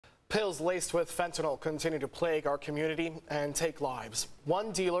Pills laced with fentanyl continue to plague our community and take lives.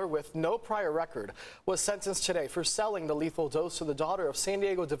 One dealer with no prior record was sentenced today for selling the lethal dose to the daughter of San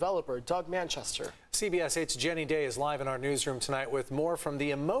Diego developer Doug Manchester. CBS 8's Jenny Day is live in our newsroom tonight with more from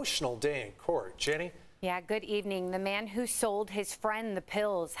the emotional day in court. Jenny? Yeah, good evening. The man who sold his friend the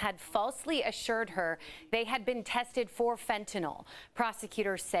pills had falsely assured her they had been tested for fentanyl.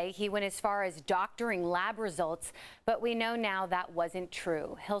 Prosecutors say he went as far as doctoring lab results, but we know now that wasn't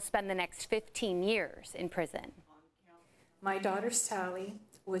true. He'll spend the next 15 years in prison. My daughter Sally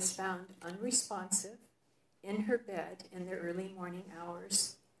was found unresponsive in her bed in the early morning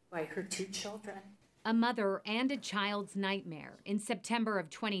hours by her two children. A mother and a child's nightmare. In September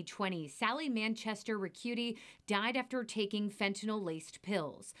of 2020, Sally Manchester Ricciuti died after taking fentanyl-laced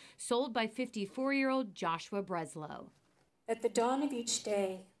pills, sold by 54-year-old Joshua Breslow. At the dawn of each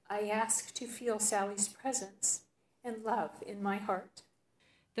day, I ask to feel Sally's presence and love in my heart.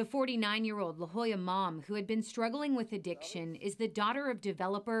 The 49-year-old La Jolla mom, who had been struggling with addiction, is the daughter of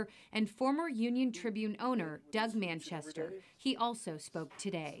developer and former Union Tribune owner Doug Manchester. He also spoke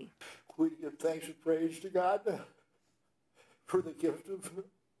today. We give thanks and praise to God for the gift of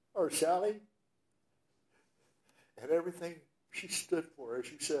our Sally and everything she stood for.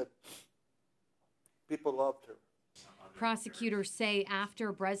 As you said, people loved her. Prosecutors say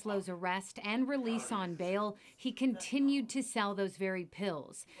after Breslow's arrest and release on bail, he continued to sell those very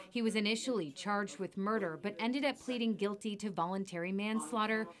pills. He was initially charged with murder, but ended up pleading guilty to voluntary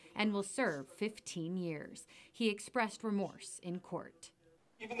manslaughter and will serve 15 years. He expressed remorse in court.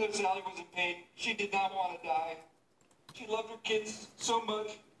 Even though Sally was in pain, she did not want to die. She loved her kids so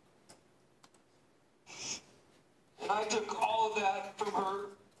much. And I took all of that from her,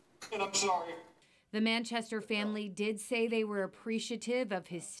 and I'm sorry. The Manchester family did say they were appreciative of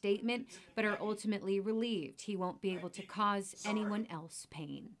his statement, but are ultimately relieved he won't be able to cause anyone else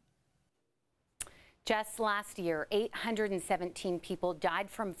pain. Just last year, 817 people died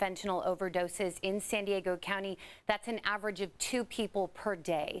from fentanyl overdoses in San Diego County. That's an average of 2 people per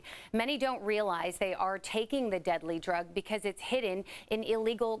day. Many don't realize they are taking the deadly drug because it's hidden in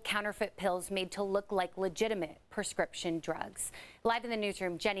illegal counterfeit pills made to look like legitimate prescription drugs. Live in the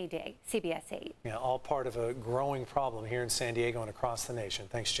newsroom, Jenny Day, CBS 8. Yeah, all part of a growing problem here in San Diego and across the nation.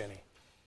 Thanks, Jenny.